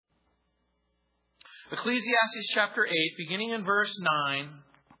Ecclesiastes chapter 8, beginning in verse 9,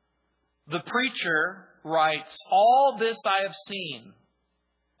 the preacher writes, "All this I have seen,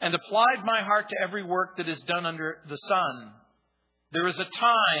 and applied my heart to every work that is done under the sun. There is a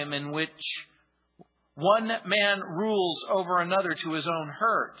time in which one man rules over another to his own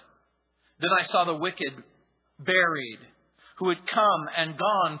hurt. Then I saw the wicked buried, who had come and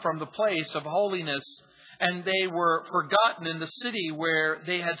gone from the place of holiness, and they were forgotten in the city where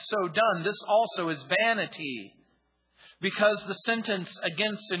they had so done. This also is vanity. Because the sentence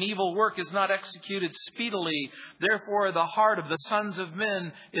against an evil work is not executed speedily, therefore the heart of the sons of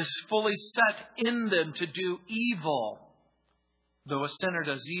men is fully set in them to do evil. Though a sinner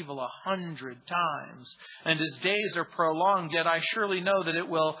does evil 100 times, and his days are prolonged, yet I surely know that it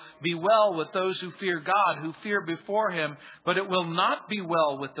will be well with those who fear God, who fear before Him. But it will not be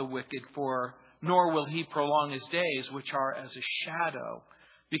well with the wicked, nor will he prolong his days, which are as a shadow,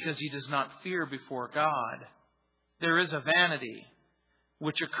 because he does not fear before God. There is a vanity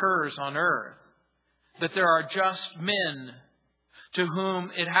which occurs on earth, that there are just men to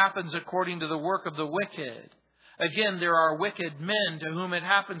whom it happens according to the work of the wicked. Again, there are wicked men to whom it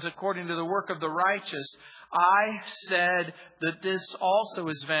happens according to the work of the righteous. I said that this also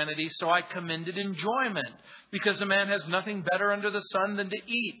is vanity, so I commended enjoyment, because a man has nothing better under the sun than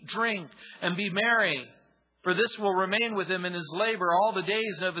to eat, drink, and be merry. For this will remain with him in his labor all the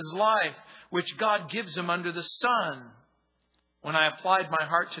days of his life, which God gives him under the sun. When I applied my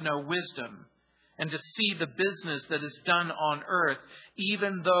heart to know wisdom, and to see the business that is done on earth,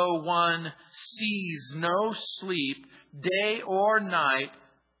 even though one sees no sleep, day or night,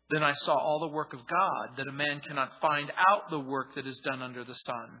 then I saw all the work of God, that a man cannot find out the work that is done under the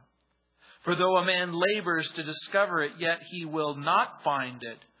sun. For though a man labors to discover it, yet he will not find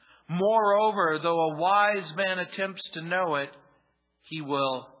it. Moreover, though a wise man attempts to know it, he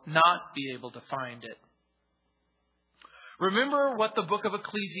will not be able to find it." Remember what the book of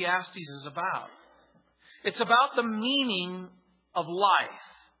Ecclesiastes is about. It's about the meaning of life.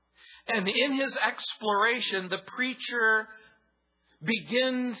 And in his exploration, the preacher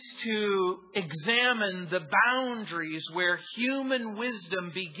begins to examine the boundaries where human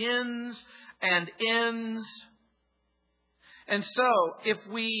wisdom begins and ends. And so, if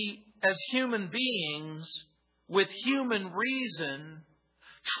we, as human beings, with human reason,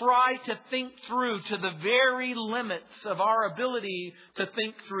 try to think through to the very limits of our ability to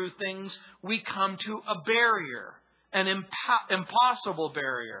think through things, we come to a barrier, an impossible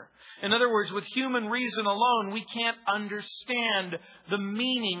barrier. In other words, with human reason alone, we can't understand the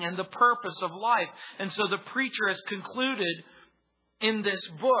meaning and the purpose of life. And so the preacher has concluded in this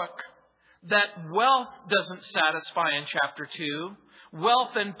book that wealth doesn't satisfy in chapter 2.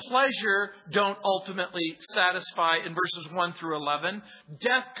 Wealth and pleasure don't ultimately satisfy in verses 1 through 11.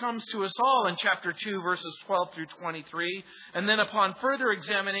 Death comes to us all in chapter 2, verses 12 through 23. And then upon further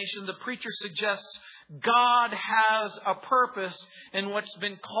examination, the preacher suggests God has a purpose in what's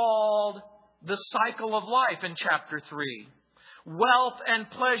been called the cycle of life in chapter 3. Wealth and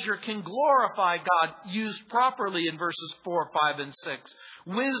pleasure can glorify God, used properly in verses 4, 5, and 6.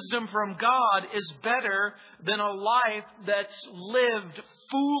 Wisdom from God is better than a life that's lived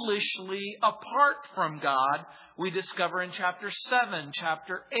foolishly apart from God. We discover in chapter 7,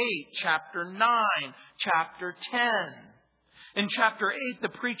 chapter 8, chapter 9, chapter 10. In chapter 8, the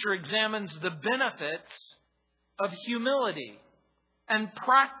preacher examines the benefits of humility and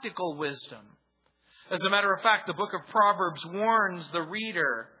practical wisdom. As a matter of fact, the book of Proverbs warns the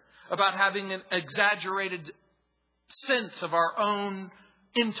reader about having an exaggerated sense of our own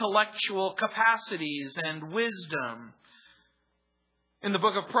intellectual capacities and wisdom. In the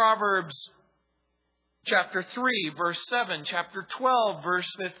book of Proverbs, chapter 3, verse 7, chapter 12,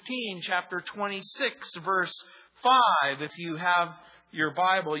 verse 15, chapter 26, verse 5. If you have your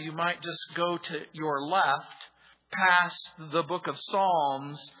Bible, you might just go to your left, past the book of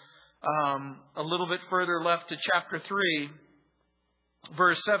Psalms, a little bit further left to chapter 3,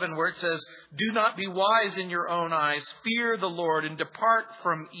 verse 7, where it says, "Do not be wise in your own eyes. Fear the Lord and depart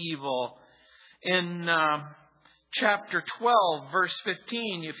from evil." In chapter 12, verse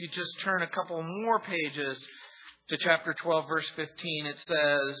 15, if you just turn a couple more pages to chapter 12, verse 15, it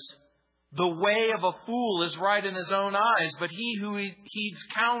says, "The way of a fool is right in his own eyes, but he who heeds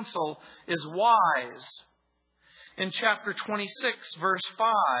counsel is wise." In chapter 26, verse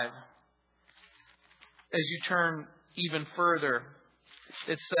 5, as you turn even further,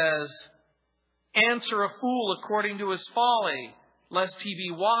 it says, "Answer a fool according to his folly, lest he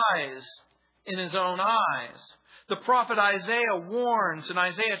be wise in his own eyes." The prophet Isaiah warns in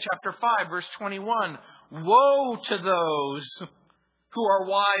Isaiah chapter 5, verse 21, "Woe to those who are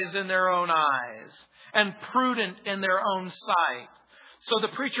wise in their own eyes and prudent in their own sight. So the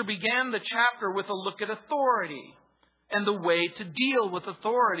preacher began the chapter with a look at authority and the way to deal with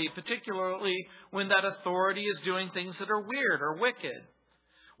authority, particularly when that authority is doing things that are weird or wicked.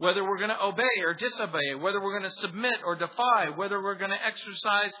 Whether we're going to obey or disobey, whether we're going to submit or defy, whether we're going to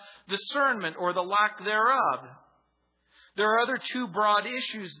exercise discernment or the lack thereof. There are other two broad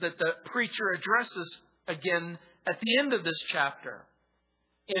issues that the preacher addresses again at the end of this chapter.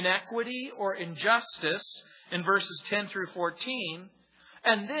 Inequity or injustice in verses 10 through 14.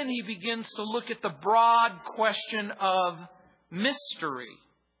 And then he begins to look at the broad question of mystery.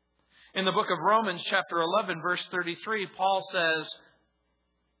 In the book of Romans chapter 11 verse 33, Paul says,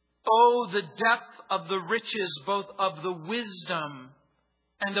 "Oh, the depth of the riches, both of the wisdom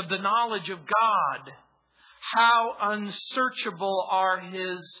and of the knowledge of God. How unsearchable are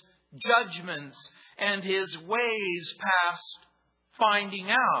His judgments and His ways past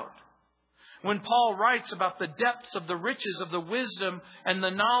finding out." When Paul writes about the depths of the riches of the wisdom and the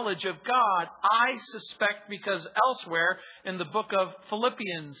knowledge of God, I suspect because elsewhere in the book of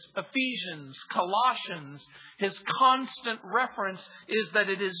Philippians, Ephesians, Colossians, his constant reference is that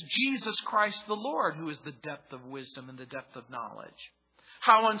it is Jesus Christ the Lord who is the depth of wisdom and the depth of knowledge.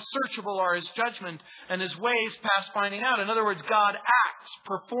 How unsearchable are His judgment and His ways past finding out. In other words, God acts,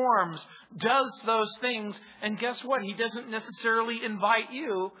 performs, does those things. And guess what? He doesn't necessarily invite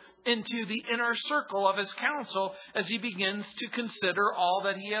you into the inner circle of His counsel as He begins to consider all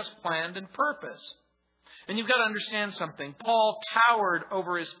that He has planned and purposed. And you've got to understand something. Paul towered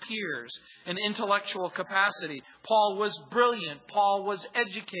over his peers in intellectual capacity. Paul was brilliant. Paul was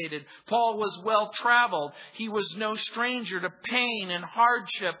educated. Paul was well-traveled. He was no stranger to pain and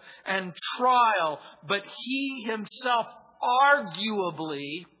hardship and trial. But he himself,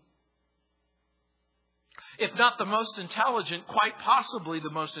 arguably, if not the most intelligent, quite possibly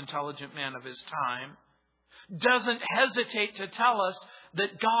the most intelligent man of his time, doesn't hesitate to tell us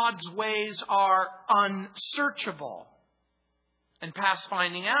that God's ways are unsearchable and past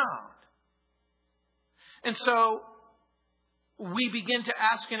finding out. And so we begin to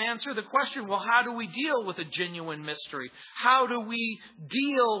ask and answer the question, well, how do we deal with a genuine mystery? How do we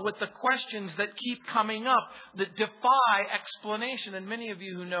deal with the questions that keep coming up, that defy explanation? And many of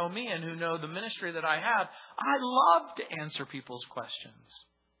you who know me and who know the ministry that I have, I love to answer people's questions.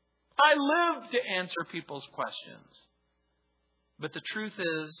 I live to answer people's questions. But the truth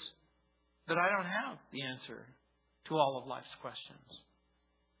is that I don't have the answer to all of life's questions.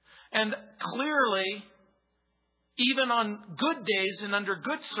 And clearly, even on good days and under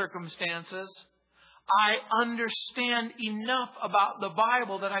good circumstances, I understand enough about the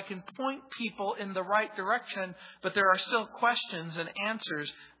Bible that I can point people in the right direction, but there are still questions and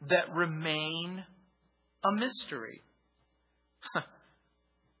answers that remain a mystery.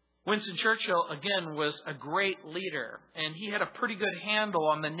 Winston Churchill, again, was a great leader, and he had a pretty good handle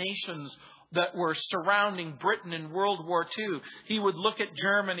on the nations that were surrounding Britain in World War II. He would look at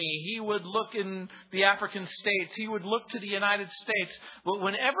Germany. He would look in the African states. He would look to the United States. But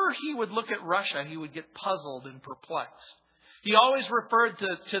whenever he would look at Russia, he would get puzzled and perplexed. He always referred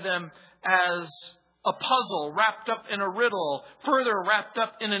to them as a puzzle wrapped up in a riddle, further wrapped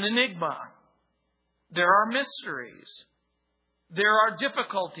up in an enigma. There are mysteries. There are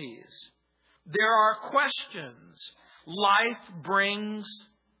difficulties. There are questions. Life brings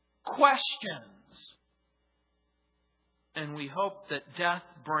questions. And we hope that death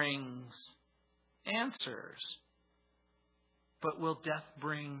brings answers. But will death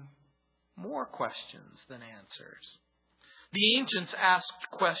bring more questions than answers? The ancients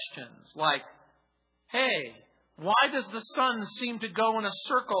asked questions like, hey, why does the sun seem to go in a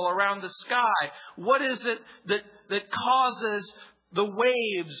circle around the sky? What is it that causes the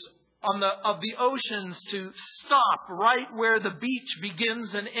waves of the oceans to stop right where the beach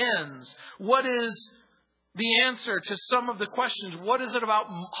begins and ends? What is the answer to some of the questions? What is it about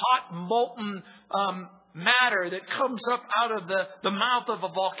hot molten matter that comes up out of the mouth of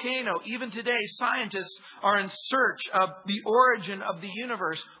a volcano? Even today, scientists are in search of the origin of the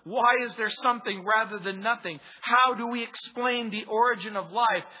universe. Why is there something rather than nothing? How do we explain the origin of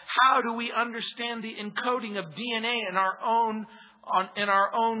life? How do we understand the encoding of DNA in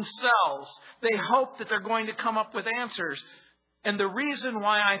our own cells? They hope that they're going to come up with answers. And the reason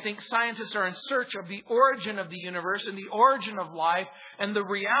why I think scientists are in search of the origin of the universe and the origin of life and the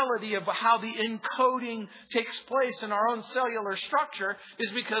reality of how the encoding takes place in our own cellular structure is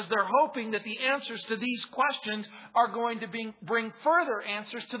because they're hoping that the answers to these questions are going to bring further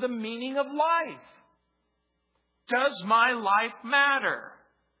answers to the meaning of life. Does my life matter?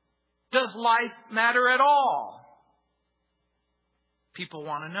 Does life matter at all? People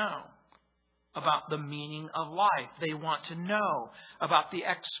want to know about the meaning of life. They want to know about the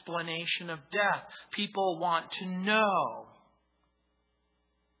explanation of death. People want to know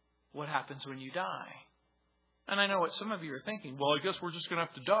what happens when you die. And I know what some of you are thinking. Well, I guess we're just going to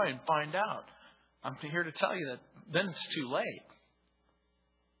have to die and find out. I'm here to tell you that then it's too late.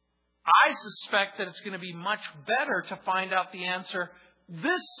 I suspect that it's going to be much better to find out the answer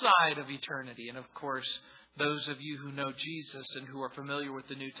this side of eternity. And of course, those of you who know Jesus and who are familiar with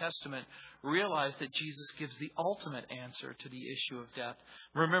the New Testament realize that Jesus gives the ultimate answer to the issue of death.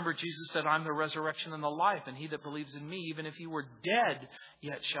 Remember, Jesus said, I'm the resurrection and the life, and he that believes in me, even if he were dead,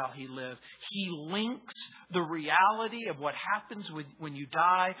 yet shall he live. He links the reality of what happens when you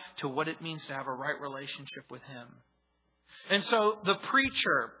die to what it means to have a right relationship with him. And so the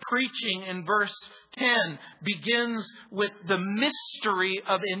preacher preaching in verse 10 begins with the mystery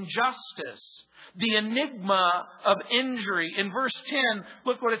of injustice, the enigma of injury. In verse 10,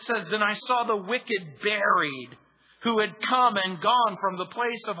 look what it says. Then I saw the wicked buried, who had come and gone from the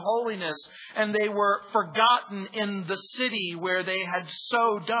place of holiness, and they were forgotten in the city where they had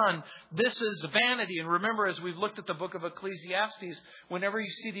so done. This is vanity. And remember, as we've looked at the book of Ecclesiastes, whenever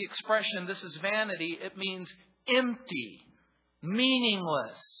you see the expression, this is vanity, it means empty,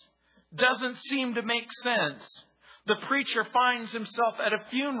 meaningless, doesn't seem to make sense. The preacher finds himself at a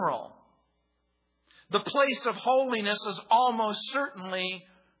funeral. The place of holiness is almost certainly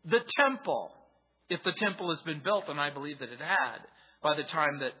the temple. If the temple has been built, and I believe that it had by the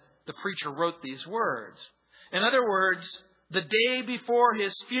time that the preacher wrote these words. In other words, the day before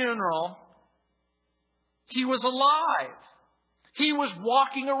his funeral, he was alive. He was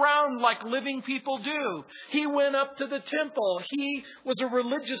walking around like living people do. He went up to the temple. He was a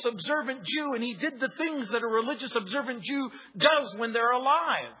religious observant Jew, and he did the things that a religious observant Jew does when they're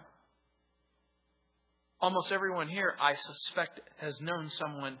alive. Almost everyone here, I suspect, has known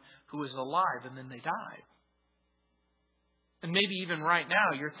someone who was alive and then they died. And maybe even right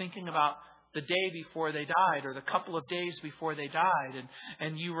now you're thinking about the day before they died or the couple of days before they died.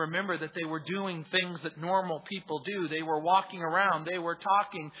 And you remember that they were doing things that normal people do. They were walking around. They were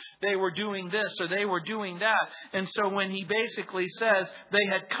talking. They were doing this or they were doing that. And so when he basically says they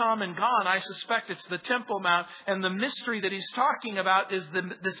had come and gone, I suspect it's the Temple Mount. And the mystery that he's talking about is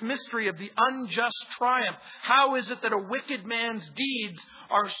this mystery of the unjust triumph. How is it that a wicked man's deeds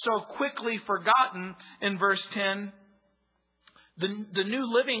are so quickly forgotten? In verse 10, The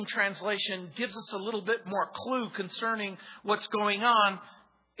New Living Translation gives us a little bit more clue concerning what's going on.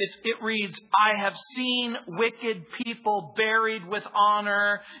 It reads, I have seen wicked people buried with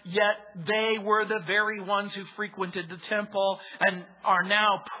honor, yet they were the very ones who frequented the temple and are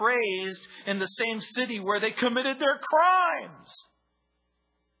now praised in the same city where they committed their crimes.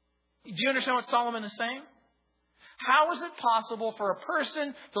 Do you understand what Solomon is saying? How is it possible for a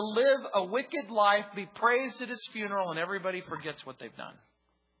person to live a wicked life, be praised at his funeral, and everybody forgets what they've done?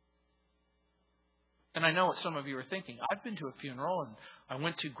 And I know what some of you are thinking. I've been to a funeral, and I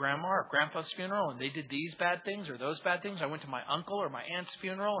went to grandma or grandpa's funeral, and they did these bad things or those bad things. I went to my uncle or my aunt's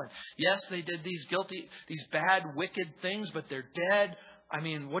funeral, and yes, they did these bad, wicked things, but they're dead. I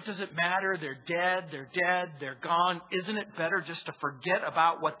mean, what does it matter? They're dead, they're gone. Isn't it better just to forget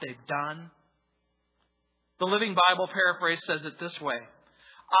about what they've done? The Living Bible paraphrase says it this way.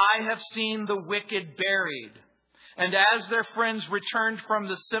 I have seen the wicked buried, and as their friends returned from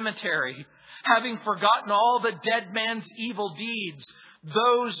the cemetery, having forgotten all the dead man's evil deeds,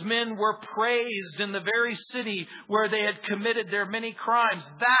 those men were praised in the very city where they had committed their many crimes.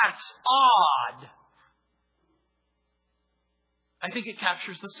 That's odd. I think it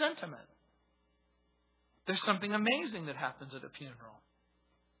captures the sentiment. There's something amazing that happens at a funeral.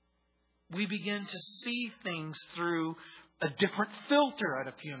 We begin to see things through a different filter at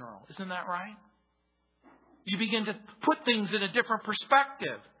a funeral. Isn't that right? You begin to put things in a different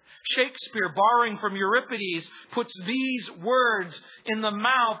perspective. Shakespeare, borrowing from Euripides, puts these words in the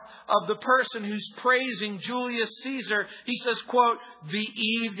mouth of the person who's praising Julius Caesar. He says, quote, the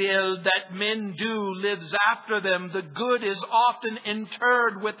evil that men do lives after them. The good is often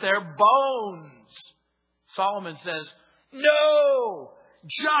interred with their bones. Solomon says, no!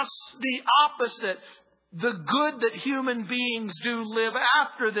 Just the opposite. The good that human beings do live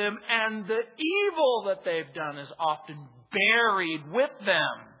after them, and the evil that they've done is often buried with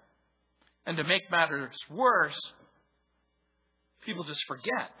them. And to make matters worse, people just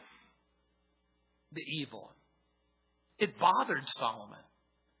forget the evil. It bothered Solomon.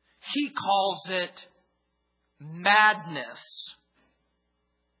 He calls it madness.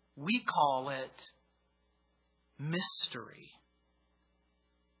 We call it mystery.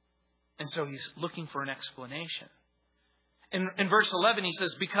 And so he's looking for an explanation. In verse 11, he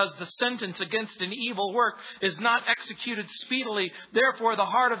says, because the sentence against an evil work is not executed speedily, therefore the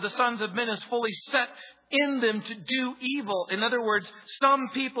heart of the sons of men is fully set in them to do evil. In other words, some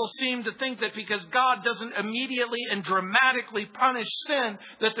people seem to think that because God doesn't immediately and dramatically punish sin,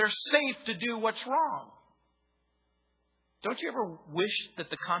 that they're safe to do what's wrong. Don't you ever wish that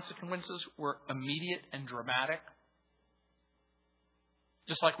the consequences were immediate and dramatic?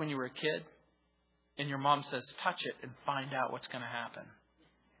 Just like when you were a kid and your mom says, touch it and find out what's going to happen.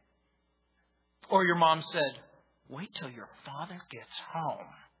 Or your mom said, wait till your father gets home.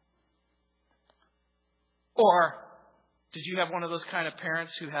 Or did you have one of those kind of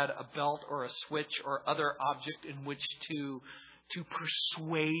parents who had a belt or a switch or other object in which to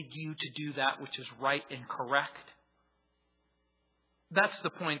persuade you to do that which is right and correct? That's the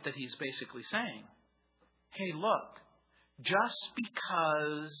point that he's basically saying. Hey, look, just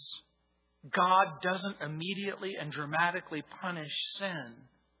because God doesn't immediately and dramatically punish sin,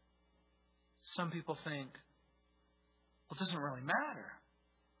 some people think, well, it doesn't really matter.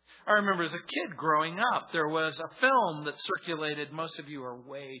 I remember as a kid growing up, there was a film that circulated. Most of you are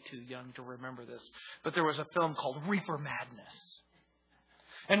way too young to remember this. But there was a film called Reefer Madness.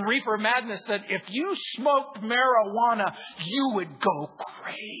 And Reefer Madness said if you smoked marijuana, you would go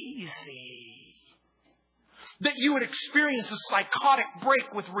crazy. That you would experience a psychotic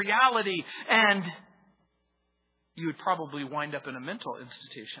break with reality. And you would probably wind up in a mental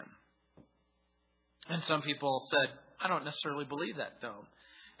institution. And some people said, I don't necessarily believe that film.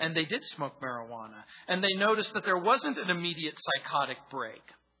 And they did smoke marijuana. And they noticed that there wasn't an immediate psychotic break.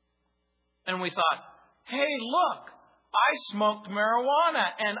 And we thought, hey, look, I smoked marijuana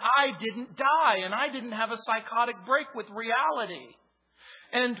and I didn't die and I didn't have a psychotic break with reality.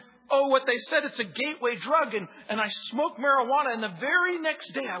 And, what they said, it's a gateway drug and I smoked marijuana and the very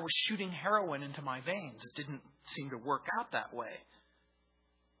next day I was shooting heroin into my veins. It didn't seem to work out that way.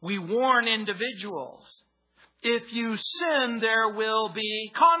 We warn individuals. If you sin, there will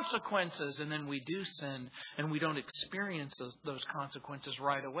be consequences. And then we do sin and we don't experience those consequences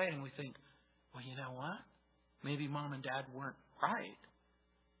right away. And we think, well, you know what? Maybe mom and dad weren't right.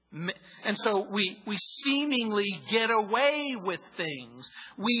 And so we seemingly get away with things.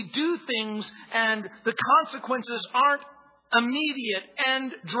 We do things and the consequences aren't immediate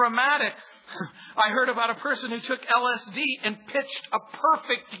and dramatic. I heard about a person who took LSD and pitched a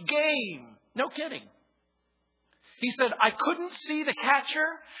perfect game. No kidding. He said, I couldn't see the catcher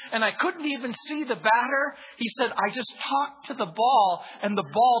and I couldn't even see the batter. He said, I just talked to the ball and the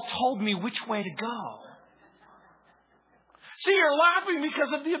ball told me which way to go. See, you're laughing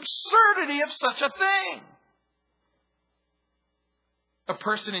because of the absurdity of such a thing. A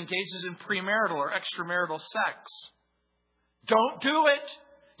person engages in premarital or extramarital sex. Don't do it.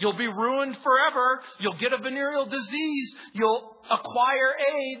 You'll be ruined forever. You'll get a venereal disease. You'll acquire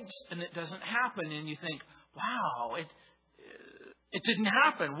AIDS. And it doesn't happen. And you think, wow, it didn't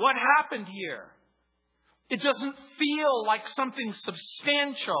happen. What happened here? It doesn't feel like something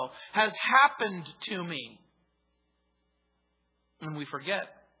substantial has happened to me. And we forget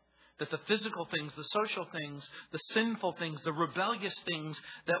that the physical things, the social things, the sinful things, the rebellious things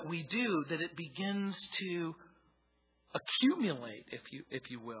that we do, that it begins to accumulate,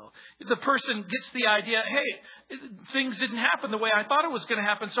 if you will. The person gets the idea, hey, things didn't happen the way I thought it was going to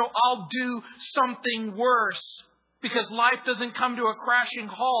happen, so I'll do something worse. Because life doesn't come to a crashing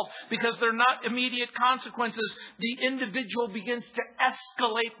halt, because they're not immediate consequences, the individual begins to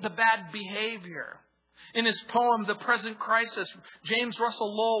escalate the bad behavior. In his poem, The Present Crisis, James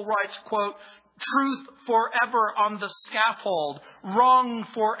Russell Lowell writes, quote, truth forever on the scaffold, wrong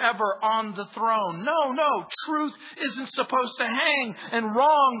forever on the throne. No, truth isn't supposed to hang and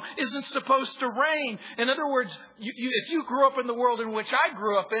wrong isn't supposed to reign. In other words, if you grew up in the world in which I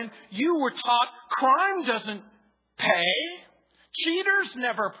grew up in, you were taught crime doesn't pay. Cheaters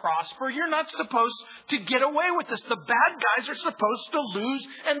never prosper. You're not supposed to get away with this. The bad guys are supposed to lose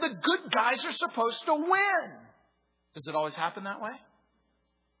and the good guys are supposed to win. Does it always happen that way?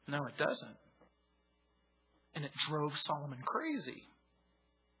 No, it doesn't. And it drove Solomon crazy.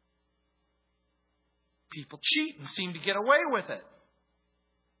 People cheat and seem to get away with it.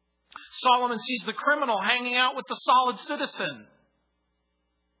 Solomon sees the criminal hanging out with the solid citizen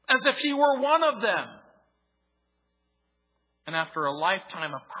as if he were one of them. And after a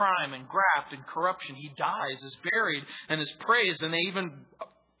lifetime of crime and graft and corruption, he dies, is buried, and is praised, and they even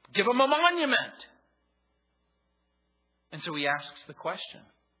give him a monument. And so he asks the question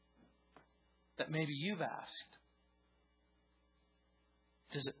that maybe you've asked.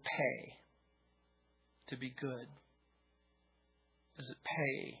 Does it pay to be good? Does it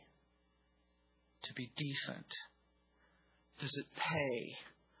pay to be decent? Does it pay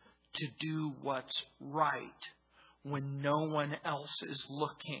to do what's right when no one else is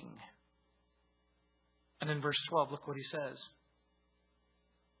looking? And in verse 12, look what he says.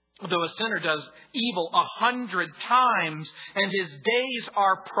 Though a sinner does evil 100 times and his days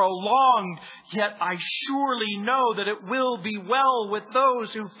are prolonged, yet I surely know that it will be well with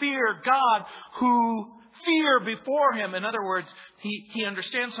those who fear God, who fear before Him. In other words, he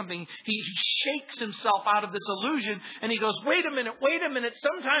understands something. He shakes himself out of this illusion and he goes, wait a minute.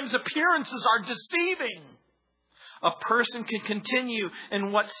 Sometimes appearances are deceiving. A person can continue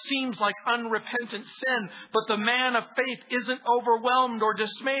in what seems like unrepentant sin, but the man of faith isn't overwhelmed or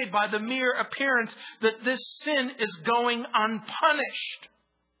dismayed by the mere appearance that this sin is going unpunished.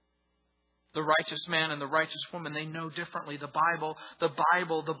 The righteous man and the righteous woman, they know differently. The Bible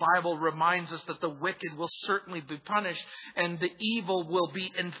reminds us that the wicked will certainly be punished and the evil will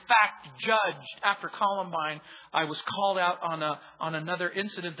be in fact judged. After Columbine, I was called out on another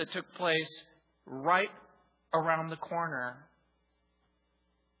incident that took place right around the corner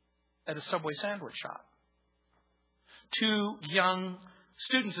at a Subway sandwich shop. 2 young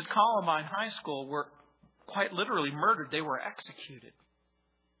students at Columbine High School were quite literally murdered. They were executed.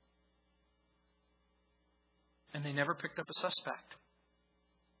 And they never picked up a suspect.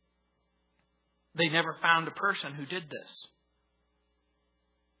 They never found a person who did this.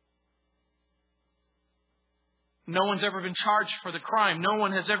 No one's ever been charged for the crime. No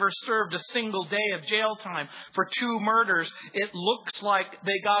one has ever served a single day of jail time for 2 murders. It looks like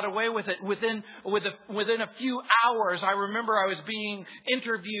they got away with it within a few hours. I remember I was being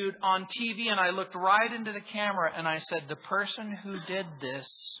interviewed on TV and I looked right into the camera and I said, the person who did this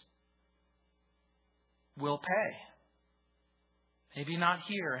will pay. Maybe not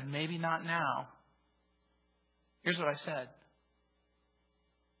here and maybe not now. Here's what I said.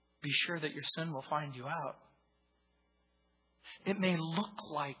 Be sure that your sin will find you out. It may look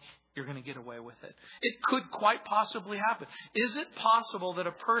like you're going to get away with it. It could quite possibly happen. Is it possible that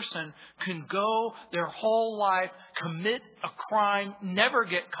a person can go their whole life, commit a crime, never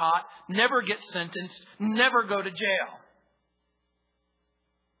get caught, never get sentenced, never go to jail?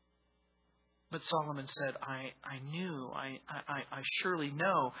 But Solomon said, I surely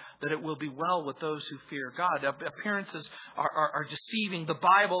know that it will be well with those who fear God. Appearances are deceiving. The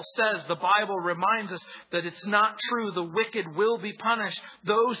Bible reminds us that it's not true. The wicked will be punished.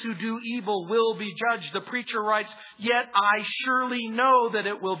 Those who do evil will be judged. The preacher writes, yet I surely know that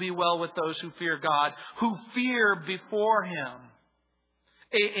it will be well with those who fear God, who fear before Him.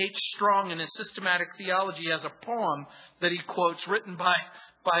 A.H. Strong in his Systematic Theology has a poem that he quotes written by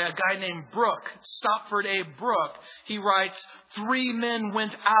a guy named Brooke, Stopford A. Brooke. He writes, 3 men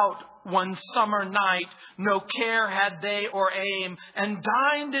went out one summer night, no care had they or aim, and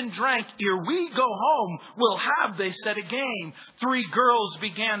dined and drank, ere we go home, we'll have, they said, a game. 3 girls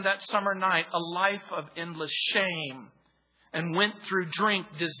began that summer night a life of endless shame, and went through drink,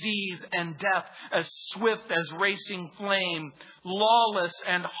 disease, and death as swift as racing flame. Lawless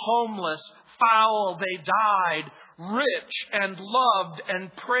and homeless, foul they died, rich and loved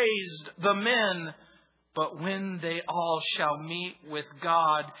and praised the men. But when they all shall meet with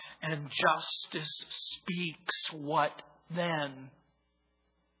God and justice speaks, what then?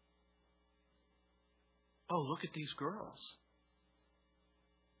 Oh, look at these girls.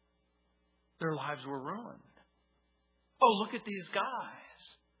 Their lives were ruined. Oh, look at these guys.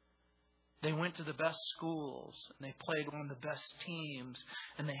 They went to the best schools, and they played on the best teams,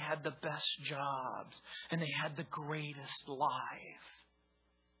 and they had the best jobs, and they had the greatest life.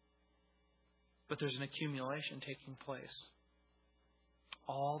 But there's an accumulation taking place.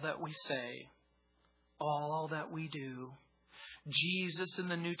 All that we say, all that we do. Jesus in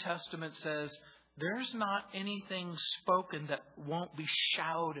the New Testament says, there's not anything spoken that won't be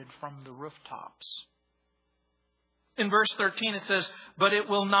shouted from the rooftops. In verse 13 it says, but it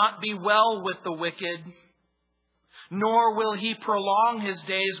will not be well with the wicked, nor will he prolong his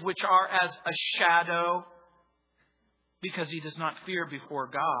days which are as a shadow, because he does not fear before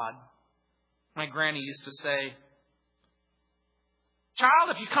God. My granny used to say, child,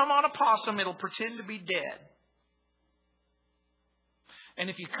 if you come on a possum, it'll pretend to be dead. And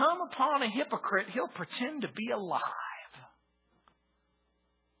if you come upon a hypocrite, he'll pretend to be alive.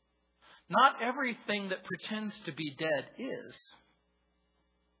 Not everything that pretends to be dead is.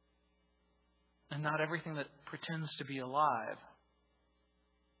 And not everything that pretends to be alive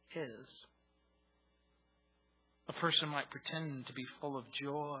is. A person might pretend to be full of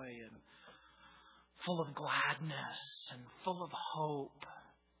joy and full of gladness and full of hope.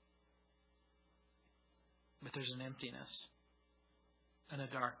 But there's an emptiness and a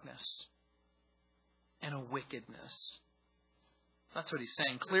darkness and a wickedness That's what he's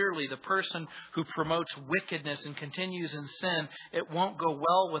saying. Clearly, the person who promotes wickedness and continues in sin, it won't go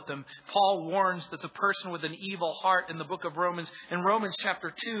well with them. Paul warns that the person with an evil heart in the book of Romans, in Romans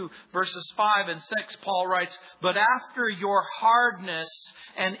chapter 2, verses 5 and 6, Paul writes, "But after your hardness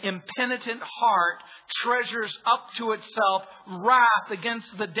and impenitent heart treasures up to itself wrath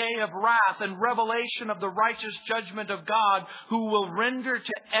against the day of wrath and revelation of the righteous judgment of God, who will render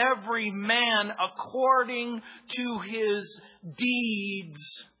to every man according to his deeds."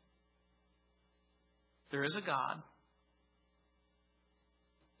 There is a God.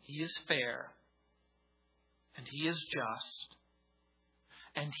 He is fair. And He is just.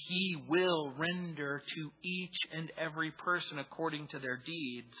 And He will render to each and every person according to their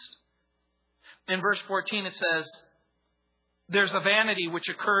deeds. In verse 14 it says, there's a vanity which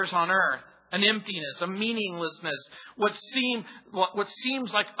occurs on earth, an emptiness, a meaninglessness. What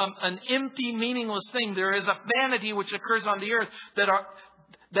seems like an empty, meaningless thing. There is a vanity which occurs on the earth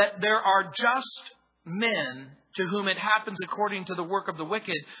that there are just men to whom it happens according to the work of the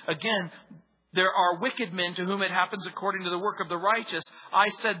wicked. Again, there are wicked men to whom it happens according to the work of the righteous. I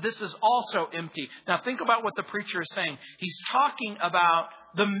said this is also empty. Now think about what the preacher is saying. He's talking about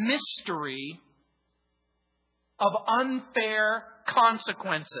the mystery of unfair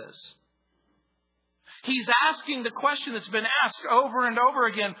consequences. He's asking the question that's been asked over and over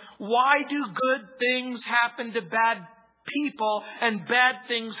again. Why do good things happen to bad people and bad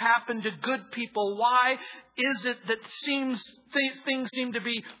things happen to good people? Why is it that things seem to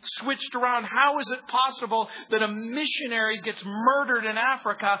be switched around? How is it possible that a missionary gets murdered in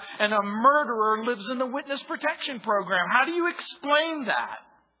Africa and a murderer lives in the witness protection program? How do you explain that?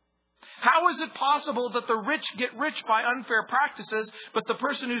 How is it possible that the rich get rich by unfair practices, but the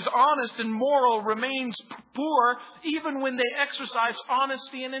person who's honest and moral remains poor even when they exercise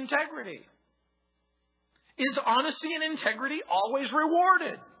honesty and integrity? Is honesty and integrity always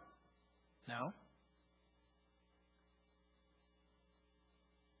rewarded? No.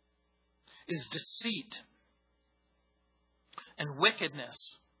 Is deceit and wickedness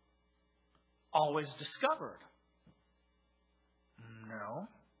always discovered? No.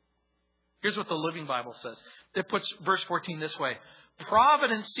 Here's what the Living Bible says. It puts verse 14 this way.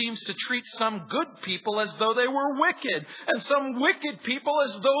 Providence seems to treat some good people as though they were wicked, and some wicked people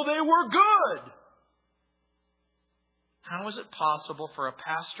as though they were good. How is it possible for a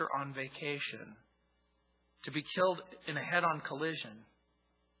pastor on vacation to be killed in a head-on collision,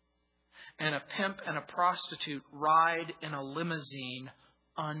 and a pimp and a prostitute ride in a limousine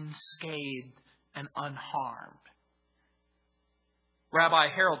unscathed and unharmed? Rabbi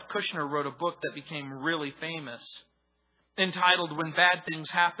Harold Kushner wrote a book that became really famous, entitled When Bad Things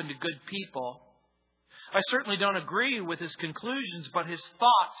Happen to Good People. I certainly don't agree with his conclusions, but his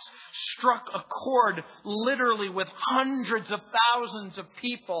thoughts struck a chord literally with hundreds of thousands of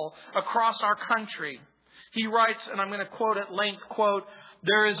people across our country. He writes, and I'm going to quote at length, quote,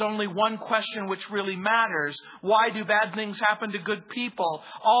 "There is only one question which really matters. Why do bad things happen to good people?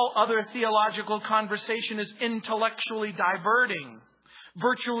 All other theological conversation is intellectually diverting.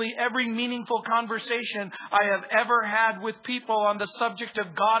 Virtually every meaningful conversation I have ever had with people on the subject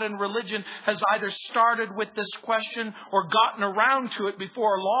of God and religion has either started with this question or gotten around to it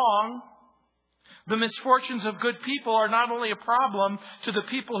before long. The misfortunes of good people are not only a problem to the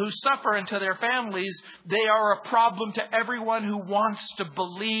people who suffer and to their families, they are a problem to everyone who wants to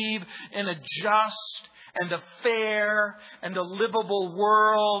believe in a just and a fair and a livable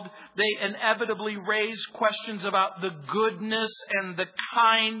world. They inevitably raise questions about the goodness and the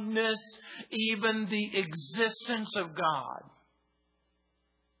kindness, even the existence of God.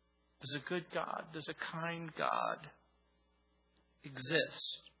 Does a good God, does a kind God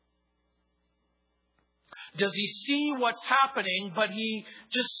exist? Does He see what's happening, but He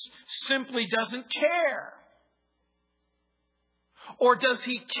just simply doesn't care? Or does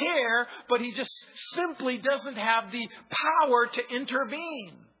He care, but He just simply doesn't have the power to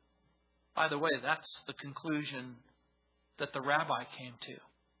intervene? By the way, that's the conclusion that the rabbi came to.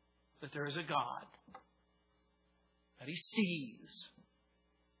 That there is a God. That He sees.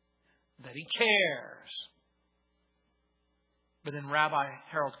 That He cares. But in Rabbi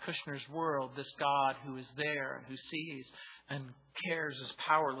Harold Kushner's world, this God who is there and who sees and cares is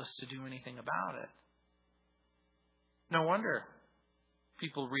powerless to do anything about it. No wonder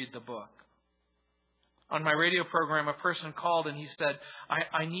people read the book. On my radio program, a person called and he said,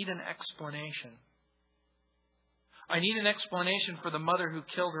 I need an explanation. I need an explanation for the mother who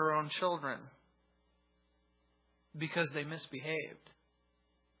killed her own children because they misbehaved.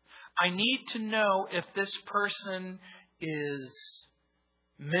 I need to know if this person is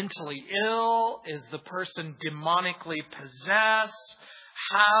mentally ill? Is the person demonically possessed?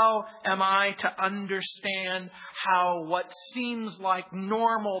 How am I to understand how what seems like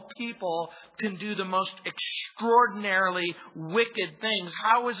normal people can do the most extraordinarily wicked things?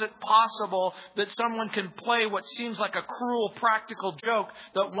 How is it possible that someone can play what seems like a cruel practical joke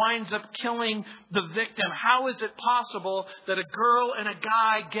that winds up killing the victim? How is it possible that a girl and a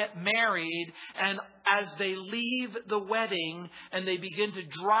guy get married, and as they leave the wedding and they begin to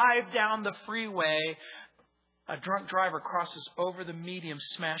drive down the freeway, a drunk driver crosses over the median,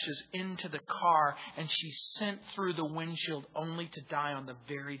 smashes into the car, and she's sent through the windshield only to die on the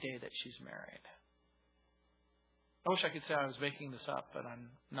very day that she's married? I wish I could say I was making this up, but I'm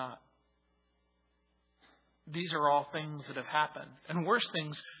not. These are all things that have happened, and worse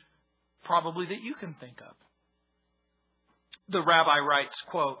things probably that you can think of. The rabbi writes,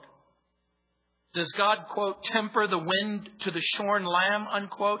 quote, "Does God, quote, temper the wind to the shorn lamb,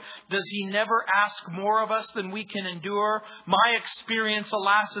 unquote? Does He never ask more of us than we can endure? My experience,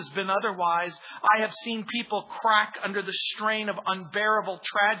 alas, has been otherwise. I have seen people crack under the strain of unbearable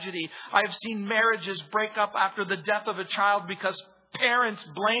tragedy. I have seen marriages break up after the death of a child because parents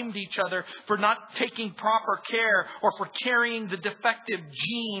blamed each other for not taking proper care, or for carrying the defective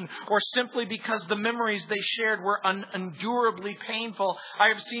gene, or simply because the memories they shared were unendurably painful. I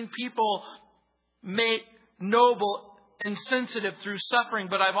have seen people made noble and sensitive through suffering,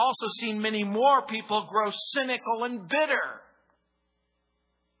 but I've also seen many more people grow cynical and bitter.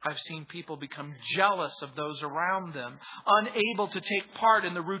 I've seen people become jealous of those around them, unable to take part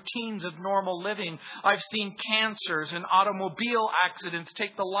in the routines of normal living. I've seen cancers and automobile accidents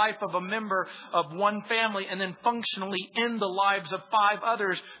take the life of a member of one family and then functionally end the lives of 5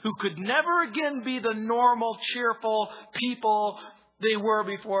 others who could never again be the normal, cheerful people they were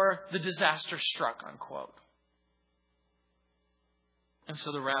before the disaster struck," unquote. And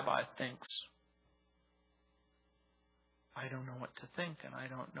so the rabbi thinks, I don't know what to think, and I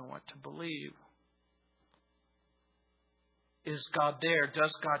don't know what to believe. Is God there?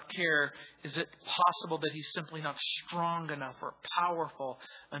 Does God care? Is it possible that He's simply not strong enough or powerful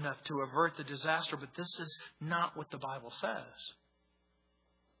enough to avert the disaster? But this is not what the Bible says.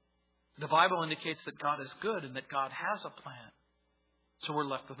 The Bible indicates that God is good and that God has a plan. So we're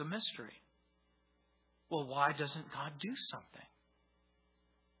left with a mystery. Well, why doesn't God do something?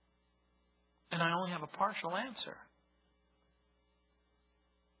 And I only have a partial answer.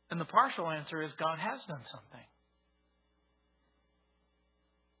 And the partial answer is God has done something.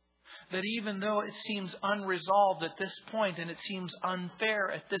 That even though it seems unresolved at this point, and it seems unfair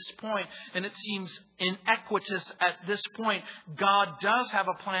at this point, and it seems inequitous at this point, God does have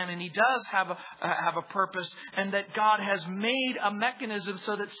a plan, and He does have a purpose, and that God has made a mechanism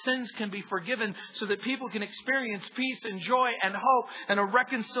so that sins can be forgiven, so that people can experience peace and joy and hope and a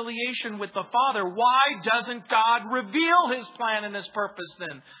reconciliation with the Father. Why doesn't God reveal His plan and His purpose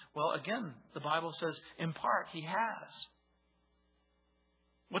then? Well, again, the Bible says, in part, He has.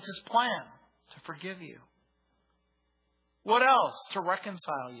 What's His plan? To forgive you. What else? To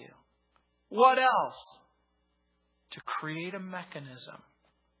reconcile you. What else? To create a mechanism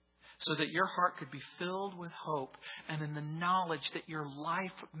so that your heart could be filled with hope and in the knowledge that your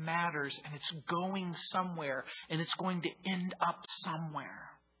life matters and it's going somewhere and it's going to end up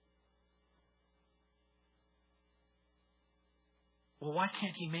somewhere. Well, why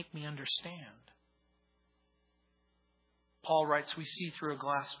can't He make me understand? Paul writes, we see through a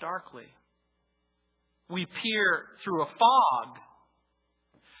glass darkly. We peer through a fog.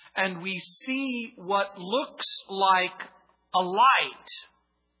 And we see what looks like a light.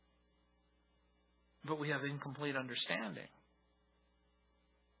 But we have incomplete understanding.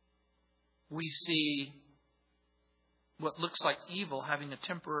 We see what looks like evil having a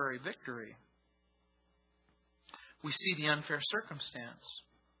temporary victory. We see the unfair circumstance.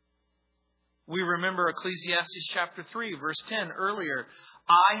 We remember Ecclesiastes chapter 3, verse 10 earlier.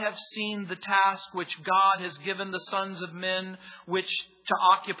 I have seen the task which God has given the sons of men, which to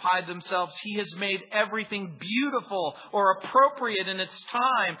occupy themselves. He has made everything beautiful or appropriate in its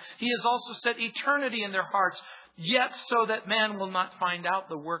time. He has also set eternity in their hearts, yet so that man will not find out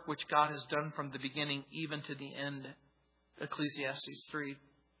the work which God has done from the beginning even to the end. Ecclesiastes 3.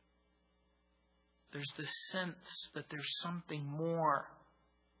 There's this sense that there's something more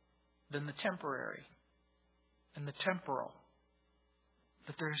than the temporary and the temporal.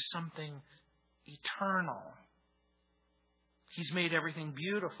 That there is something eternal. He's made everything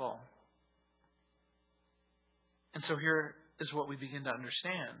beautiful. And so here is what we begin to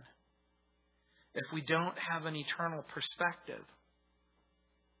understand. If we don't have an eternal perspective,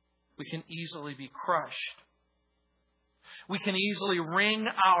 we can easily be crushed. We can easily wring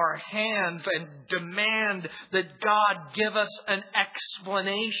our hands and demand that God give us an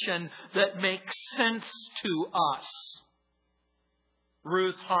explanation that makes sense to us.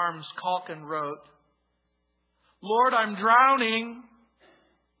 Ruth Harms Calkin wrote, "Lord, I'm drowning.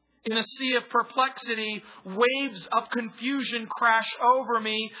 In a sea of perplexity, waves of confusion crash over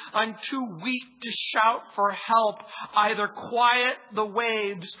me. I'm too weak to shout for help. Either quiet the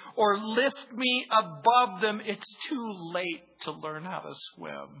waves or lift me above them. It's too late to learn how to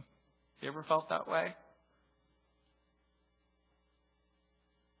swim." You ever felt that way?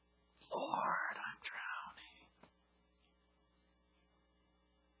 Lord, I'm drowning.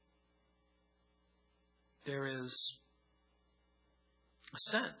 There is a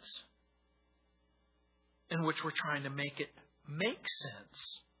sense in which we're trying to make it make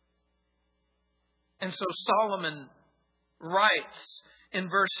sense. And so Solomon writes in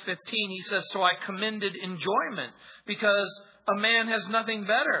verse 15, he says, "So I commended enjoyment, because a man has nothing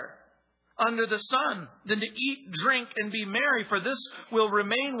better under the sun than to eat, drink, and be merry, for this will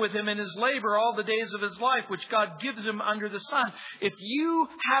remain with him in his labor all the days of his life, which God gives him under the sun." If you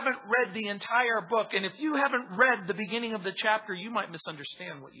haven't read the entire book, and if you haven't read the beginning of the chapter, you might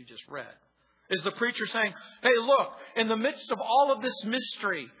misunderstand what you just read. Is the preacher saying, hey, look, in the midst of all of this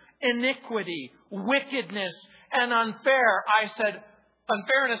mystery, iniquity, wickedness, and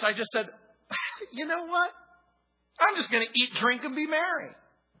unfairness, I just said, you know what? I'm just going to eat, drink, and be merry.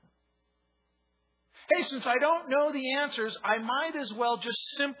 Hey, since I don't know the answers, I might as well just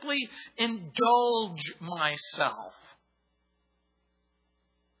simply indulge myself.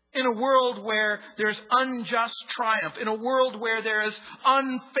 In a world where there's unjust triumph, in a world where there is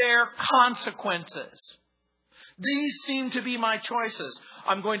unfair consequences, these seem to be my choices.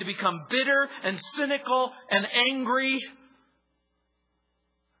 I'm going to become bitter and cynical and angry,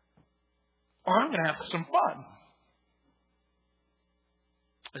 or I'm going to have some fun.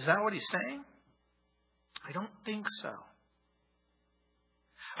 Is that what he's saying? I don't think so.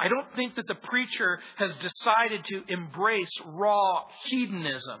 I don't think that the preacher has decided to embrace raw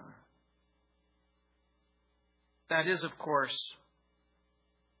hedonism. That is, of course,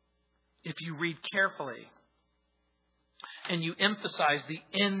 if you read carefully and you emphasize the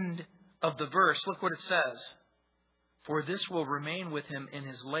end of the verse, look what it says. "For this will remain with him in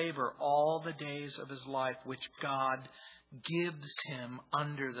his labor all the days of his life, which God gives him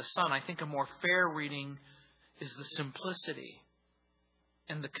under the sun." I think a more fair reading is the simplicity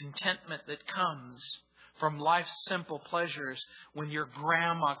and the contentment that comes from life's simple pleasures when your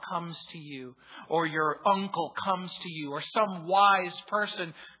grandma comes to you, or your uncle comes to you, or some wise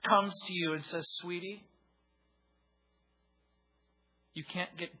person comes to you and says, "Sweetie, you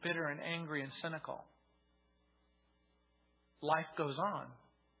can't get bitter and angry and cynical. Life goes on.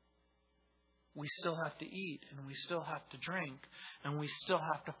 We still have to eat, and we still have to drink, and we still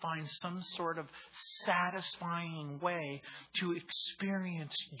have to find some sort of satisfying way to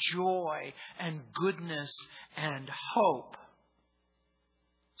experience joy and goodness and hope."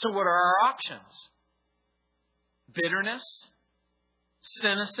 So what are our options? Bitterness?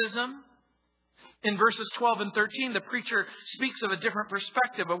 Cynicism? In verses 12 and 13, the preacher speaks of a different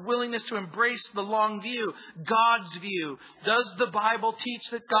perspective, a willingness to embrace the long view, God's view. Does the Bible teach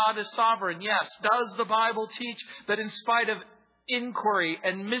that God is sovereign? Yes. Does the Bible teach that in spite of inquiry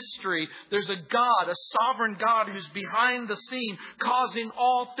and mystery, there's a God, a sovereign God who's behind the scene, causing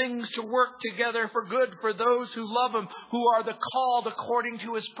all things to work together for good for those who love Him, who are the called according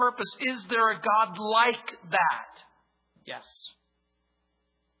to His purpose? Is there a God like that? Yes.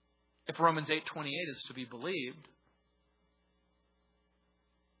 If Romans 8:28 is to be believed.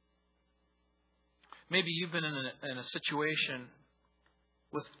 Maybe you've been in a situation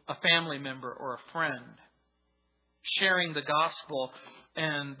with a family member or a friend sharing the gospel,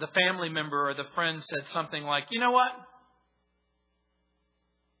 and the family member or the friend said something like, "You know what?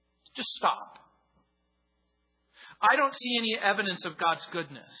 Just stop. I don't see any evidence of God's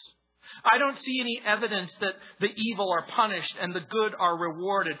goodness. I don't see any evidence that the evil are punished and the good are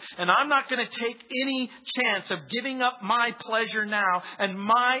rewarded. And I'm not going to take any chance of giving up my pleasure now and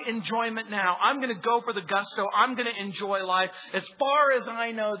my enjoyment now. I'm going to go for the gusto. I'm going to enjoy life. As far as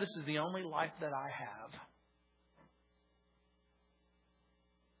I know, this is the only life that I have."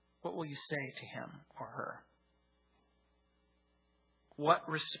 What will you say to him or her? What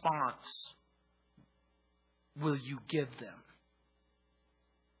response will you give them?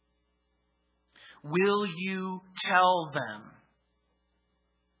 Will you tell them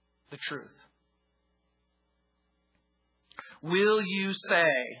the truth? Will you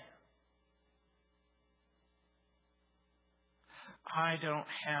say, I don't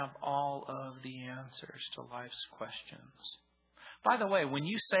have all of the answers to life's questions. By the way, when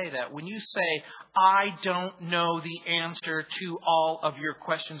you say that, when you say, I don't know the answer to all of your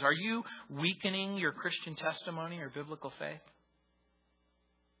questions, are you weakening your Christian testimony or biblical faith?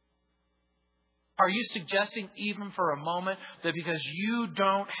 Are you suggesting even for a moment that because you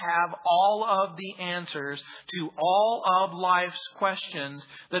don't have all of the answers to all of life's questions,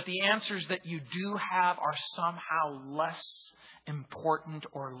 that the answers that you do have are somehow less important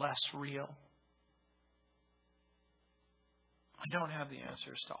or less real? I don't have the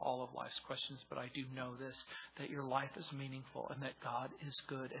answers to all of life's questions, but I do know this, that your life is meaningful and that God is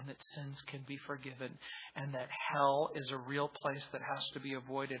good and that sins can be forgiven and that hell is a real place that has to be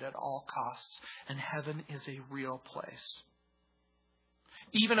avoided at all costs and heaven is a real place.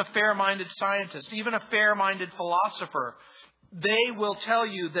 Even a fair-minded scientist, even a fair-minded philosopher, they will tell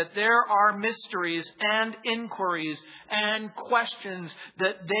you that there are mysteries and inquiries and questions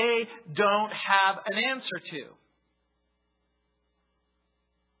that they don't have an answer to.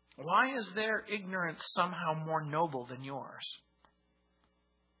 Why is their ignorance somehow more noble than yours?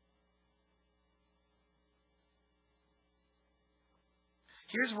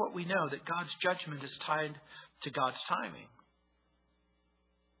 Here's what we know, that God's judgment is tied to God's timing.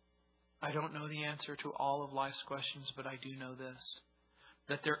 I don't know the answer to all of life's questions, but I do know this,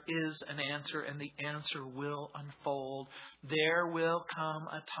 that there is an answer and the answer will unfold. There will come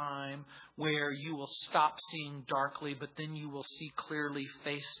a time where you will stop seeing darkly, but then you will see clearly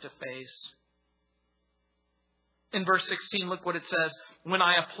face to face. In verse 16, look what it says. When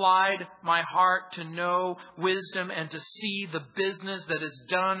I applied my heart to know wisdom and to see the business that is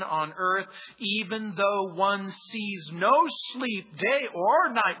done on earth, even though one sees no sleep day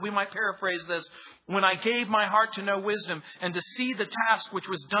or night, we might paraphrase this, when I gave my heart to know wisdom and to see the task which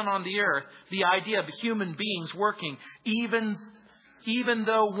was done on the earth, the idea of human beings working, even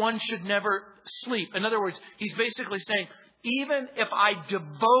though one should never sleep. In other words, he's basically saying, even if I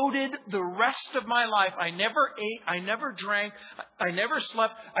devoted the rest of my life, I never ate, I never drank, I never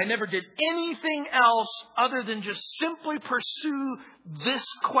slept, I never did anything else other than just simply pursue this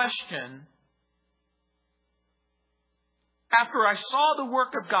question. After I saw the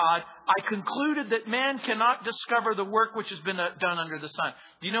work of God, I concluded that man cannot discover the work which has been done under the sun.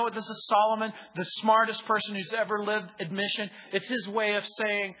 Do you know what this is? Solomon, the smartest person who's ever lived, admission. It's his way of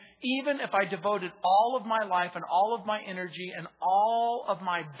saying, even if I devoted all of my life and all of my energy and all of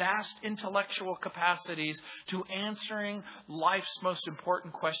my vast intellectual capacities to answering life's most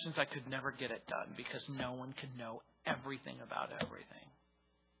important questions, I could never get it done because no one can know everything about everything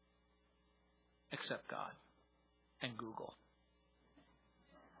except God and Google.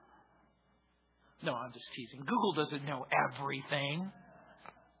 No, I'm just teasing. Google doesn't know everything.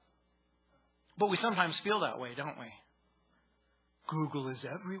 But we sometimes feel that way, don't we? Google is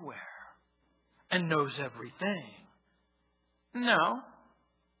everywhere and knows everything. No.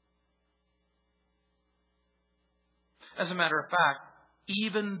 As a matter of fact,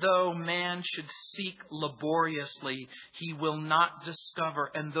 even though man should seek laboriously, he will not discover.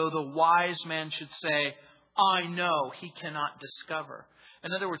 And though the wise man should say, I know, he cannot discover.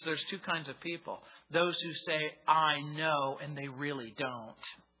 In other words, there's two kinds of people. Those who say, I know, and they really don't.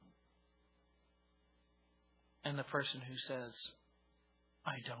 And the person who says,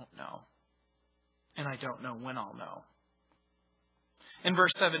 I don't know. And I don't know when I'll know. In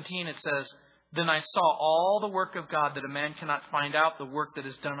verse 17 it says, Then I saw all the work of God, that a man cannot find out the work that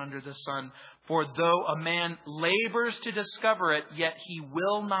is done under the sun. For though a man labors to discover it, yet he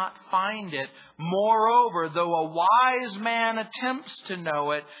will not find it. Moreover, though a wise man attempts to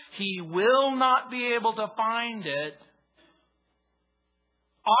know it, he will not be able to find it.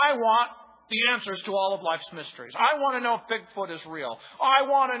 I want the answers to all of life's mysteries. I want to know if Bigfoot is real. I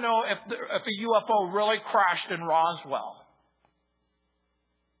want to know if a UFO really crashed in Roswell.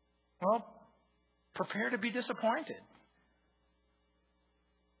 Well, prepare to be disappointed.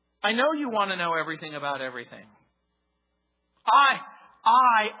 I know you want to know everything about everything.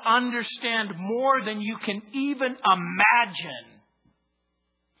 I understand more than you can even imagine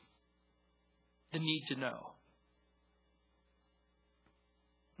the need to know.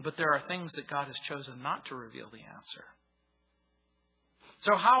 But there are things that God has chosen not to reveal the answer.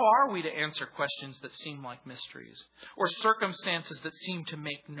 So how are we to answer questions that seem like mysteries or circumstances that seem to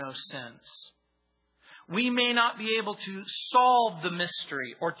make no sense? We may not be able to solve the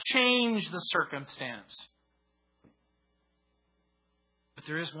mystery or change the circumstance. But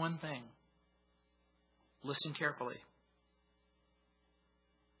there is one thing. Listen carefully.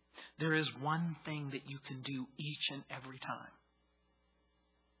 There is one thing that you can do each and every time.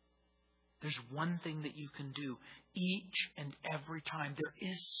 There's one thing that you can do each and every time. There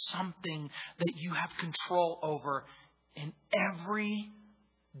is something that you have control over in every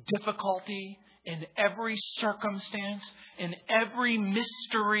difficulty, in every circumstance, in every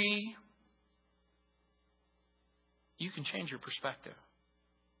mystery. You can change your perspective.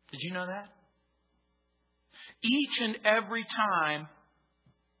 Did you know that? Each and every time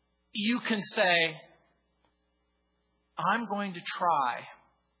you can say, I'm going to try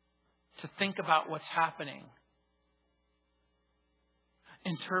to think about what's happening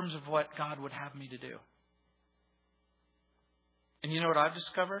in terms of what God would have me to do. And you know what I've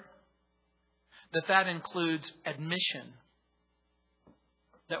discovered? That includes admission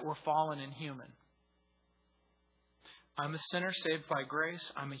that we're fallen and human. I'm a sinner saved by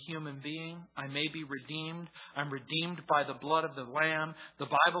grace. I'm a human being. I may be redeemed. I'm redeemed by the blood of the Lamb. The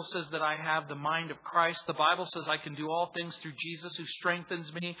Bible says that I have the mind of Christ. The Bible says I can do all things through Jesus who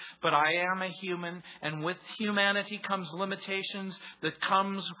strengthens me. But I am a human, and with humanity comes limitations that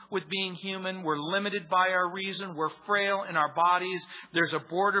comes with being human. We're limited by our reason. We're frail in our bodies. There's a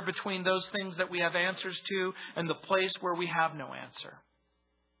border between those things that we have answers to and the place where we have no answer.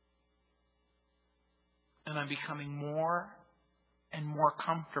 And I'm becoming more and more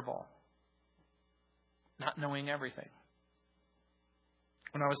comfortable not knowing everything.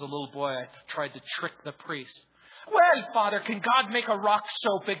 When I was a little boy, I tried to trick the priest. Well, Father, can God make a rock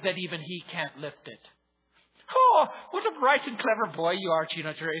so big that even He can't lift it? Oh, what a bright and clever boy you are,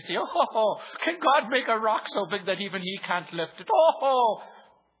 Gino Geraci. Oh, can God make a rock so big that even He can't lift it? Oh,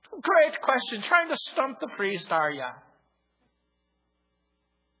 great question. Trying to stump the priest, are you?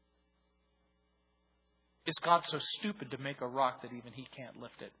 Is God so stupid to make a rock that even He can't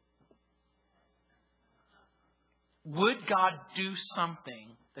lift it? Would God do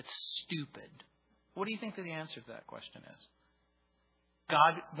something that's stupid? What do you think the answer to that question is?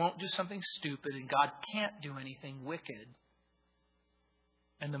 God won't do something stupid, and God can't do anything wicked.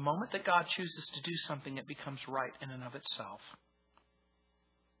 And the moment that God chooses to do something, it becomes right in and of itself.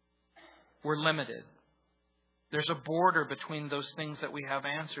 We're limited. There's a border between those things that we have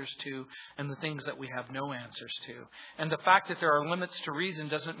answers to and the things that we have no answers to. And the fact that there are limits to reason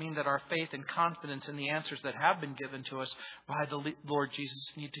doesn't mean that our faith and confidence in the answers that have been given to us by the Lord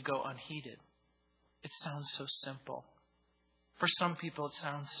Jesus need to go unheeded. It sounds so simple. For some people, it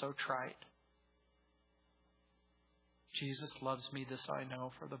sounds so trite. Jesus loves me, this I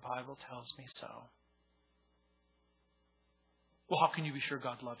know, for the Bible tells me so. Well, how can you be sure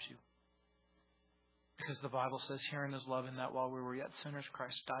God loves you? Because the Bible says, herein is love, in that while we were yet sinners,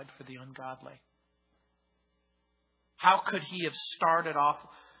 Christ died for the ungodly. How could He have started off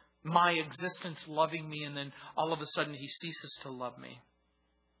my existence loving me and then all of a sudden He ceases to love me?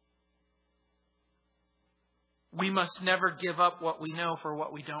 We must never give up what we know for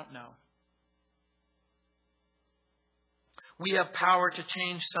what we don't know. We have power to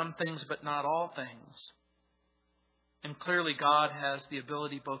change some things, but not all things. And clearly God has the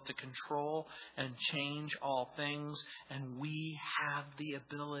ability both to control and change all things. And we have the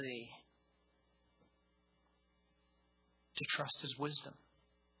ability to trust His wisdom,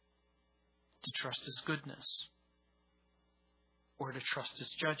 to trust His goodness, or to trust His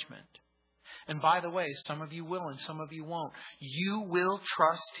judgment. And by the way, some of you will and some of you won't. You will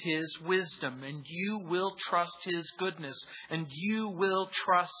trust His wisdom, and you will trust His goodness, and you will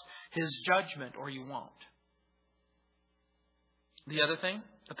trust His judgment, or you won't. The other thing,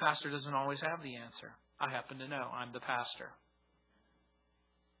 the pastor doesn't always have the answer. I happen to know. I'm the pastor.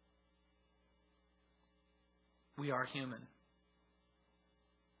 We are human.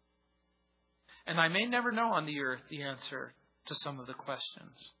 And I may never know on the earth the answer to some of the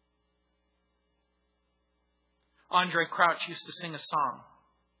questions. Andre Crouch used to sing a song.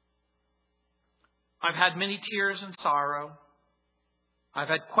 I've had many tears and sorrow. I've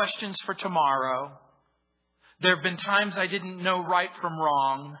had questions for tomorrow. There have been times I didn't know right from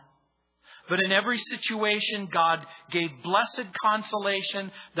wrong. But in every situation, God gave blessed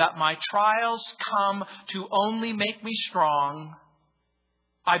consolation that my trials come to only make me strong.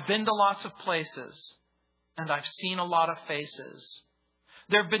 I've been to lots of places, and I've seen a lot of faces.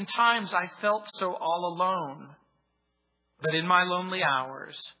 There have been times I felt so all alone. But in my lonely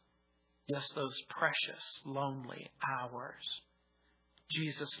hours, yes, those precious lonely hours,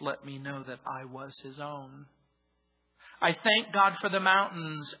 Jesus let me know that I was His own. I thank God for the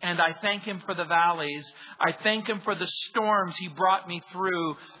mountains, and I thank Him for the valleys. I thank Him for the storms He brought me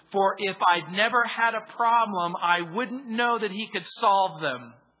through. For if I'd never had a problem, I wouldn't know that He could solve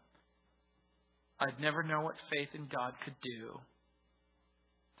them. I'd never know what faith in God could do.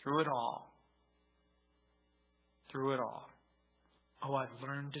 Through it all, Oh, I've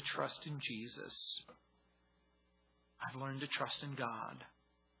learned to trust in Jesus. I've learned to trust in God.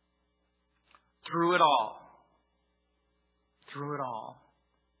 Through it all,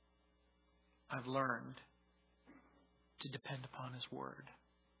 I've learned to depend upon His Word.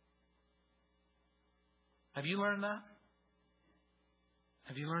 Have you learned that?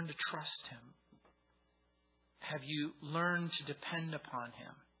 Have you learned to trust Him? Have you learned to depend upon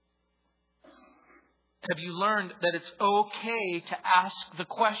Him? Have you learned that it's okay to ask the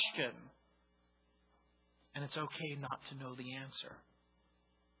question and it's okay not to know the answer?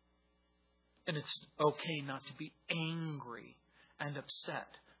 And it's okay not to be angry and upset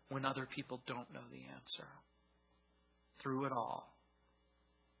when other people don't know the answer. Through it all.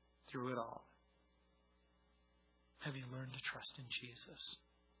 Have you learned to trust in Jesus?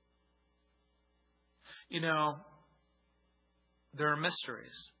 You know, there are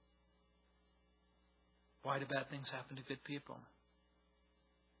mysteries. Why do bad things happen to good people?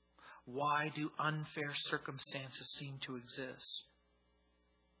 Why do unfair circumstances seem to exist?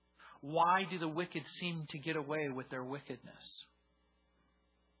 Why do the wicked seem to get away with their wickedness?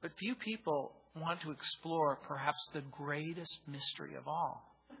 But few people want to explore perhaps the greatest mystery of all.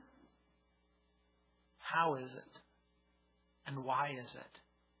 How is it? And why is it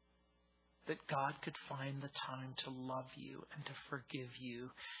that God could find the time to love you and to forgive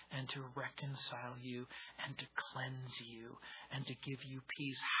you and to reconcile you and to cleanse you and to give you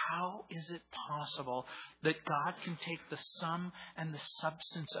peace? How is it possible that God can take the sum and the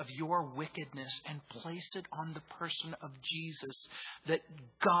substance of your wickedness and place it on the person of Jesus, that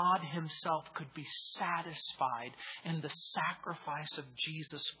God Himself could be satisfied in the sacrifice of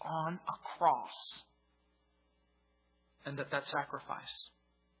Jesus on a cross, and that sacrifice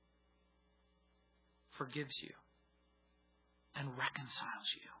forgives you and reconciles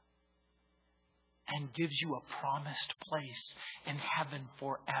you and gives you a promised place in heaven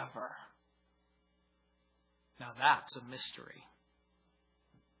forever? Now that's a mystery.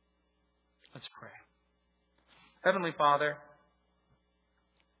 Let's pray. Heavenly Father,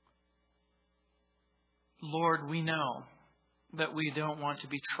 Lord, we know that we don't want to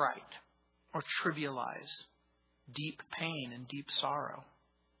be trite or trivialize deep pain and deep sorrow.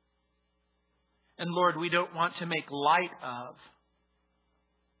 And Lord, we don't want to make light of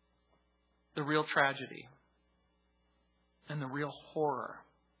the real tragedy and the real horror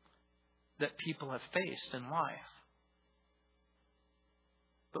that people have faced in life.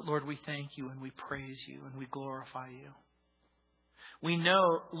 But Lord, we thank You and we praise You and we glorify You. We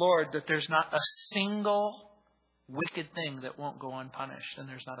know, Lord, that there's not a single wicked thing that won't go unpunished, and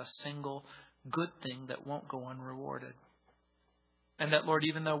there's not a single good thing that won't go unrewarded. And that, Lord,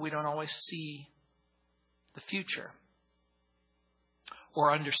 even though we don't always see the future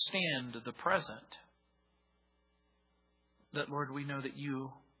or understand the present, that, Lord, we know that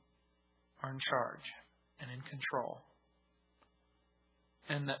You are in charge and in control.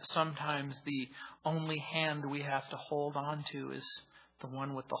 And that sometimes the only hand we have to hold on to is the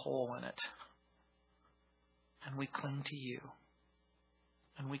one with the hole in it. And we cling to You.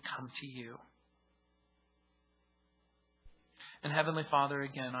 And we come to You. And Heavenly Father,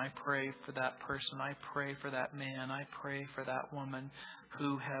 again, I pray for that person. I pray for that man. I pray for that woman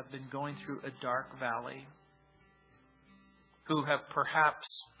who have been going through a dark valley, who have perhaps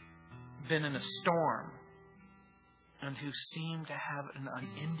been in a storm, and who seem to have an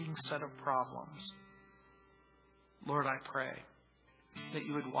unending set of problems. Lord, I pray that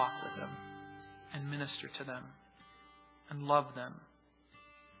You would walk with them and minister to them and love them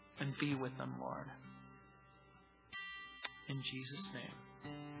and be with them, Lord. In Jesus'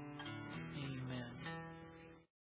 name.